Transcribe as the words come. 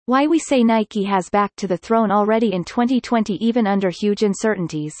Why we say Nike has back to the throne already in 2020 even under huge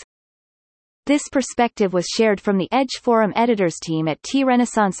uncertainties. This perspective was shared from the Edge Forum editors team at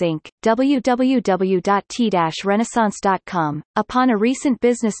T-Renaissance Inc., www.t-renaissance.com, upon a recent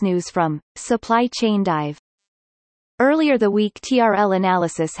business news from Supply Chain Dive. Earlier the week TRL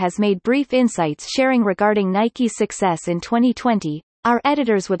Analysis has made brief insights sharing regarding Nike's success in 2020. Our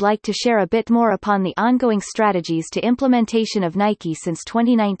editors would like to share a bit more upon the ongoing strategies to implementation of Nike since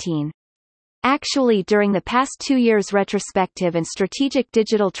 2019. Actually, during the past 2 years' retrospective and strategic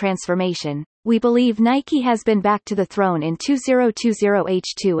digital transformation, we believe Nike has been back to the throne in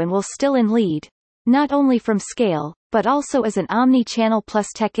 2020H2 and will still in lead, not only from scale, but also as an omni-channel plus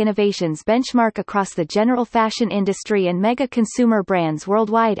tech innovations benchmark across the general fashion industry and mega consumer brands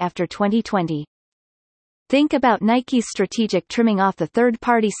worldwide after 2020. Think about Nike's strategic trimming off the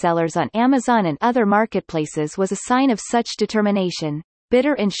third-party sellers on Amazon and other marketplaces was a sign of such determination,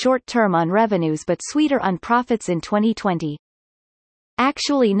 bitter in short term on revenues but sweeter on profits in 2020.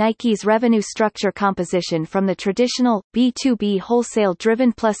 Actually, Nike's revenue structure composition from the traditional B2B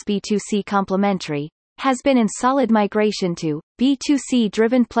wholesale-driven plus B2C complementary has been in solid migration to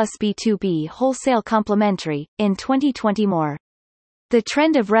B2C-driven plus B2B wholesale complementary in 2020 more. The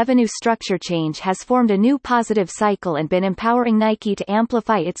trend of revenue structure change has formed a new positive cycle and been empowering Nike to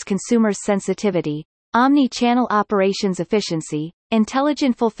amplify its consumers' sensitivity, omni-channel operations efficiency,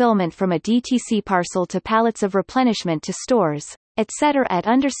 intelligent fulfillment from a DTC parcel to pallets of replenishment to stores, etc. at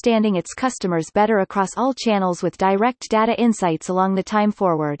understanding its customers better across all channels with direct data insights along the time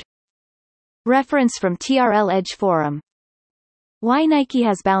forward. Reference from TRL Edge Forum. Why Nike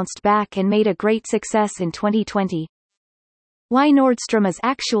has bounced back and made a great success in 2020. Why Nordstrom is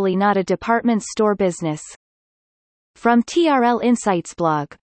actually not a department store business. From TRL Insights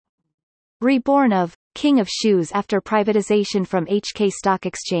blog. Reborn of King of Shoes after privatization from HK Stock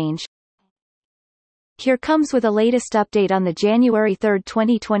Exchange. Here comes with a latest update on the January 3,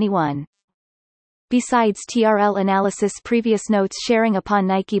 2021. Besides TRL Analysis previous notes sharing upon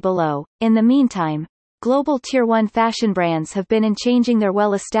Nike below, in the meantime, global Tier 1 fashion brands have been in changing their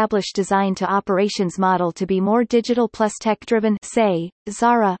well-established design to operations model to be more digital plus tech-driven, say,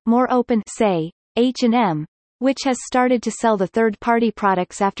 Zara, more open, say, H&M, which has started to sell the third-party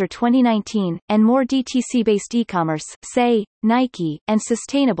products after 2019, and more DTC-based e-commerce, say, Nike, and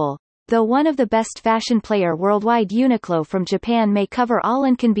sustainable. Though one of the best fashion player worldwide Uniqlo from Japan may cover all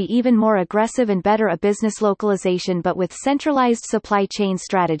and can be even more aggressive and better a business localization but with centralized supply chain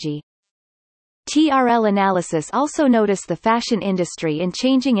strategy. TRL Analysis also noticed the fashion industry in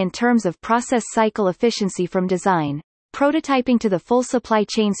changing in terms of process cycle efficiency from design. Prototyping to the full supply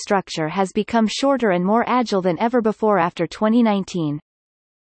chain structure has become shorter and more agile than ever before after 2019.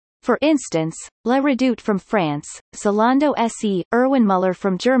 For instance, La Redoute from France, Zalando SE, Erwin Muller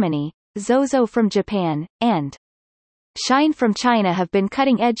from Germany, Zozo from Japan, and Shine from China have been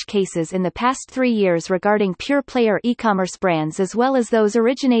cutting-edge cases in the past 3 years regarding pure-player e-commerce brands as well as those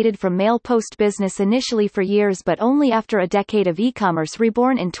originated from mail post business initially for years but only after a decade of e-commerce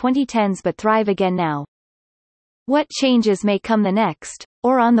reborn in 2010s but thrive again now. What changes may come the next,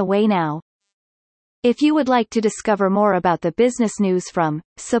 or on the way now? If you would like to discover more about the business news from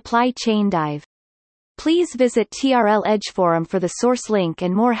Supply Chain Dive, please visit TRL Edge Forum for the source link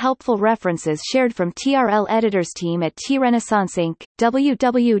and more helpful references shared from TRL editors team at T-Renaissance Inc.,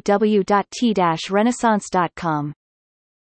 www.t-renaissance.com.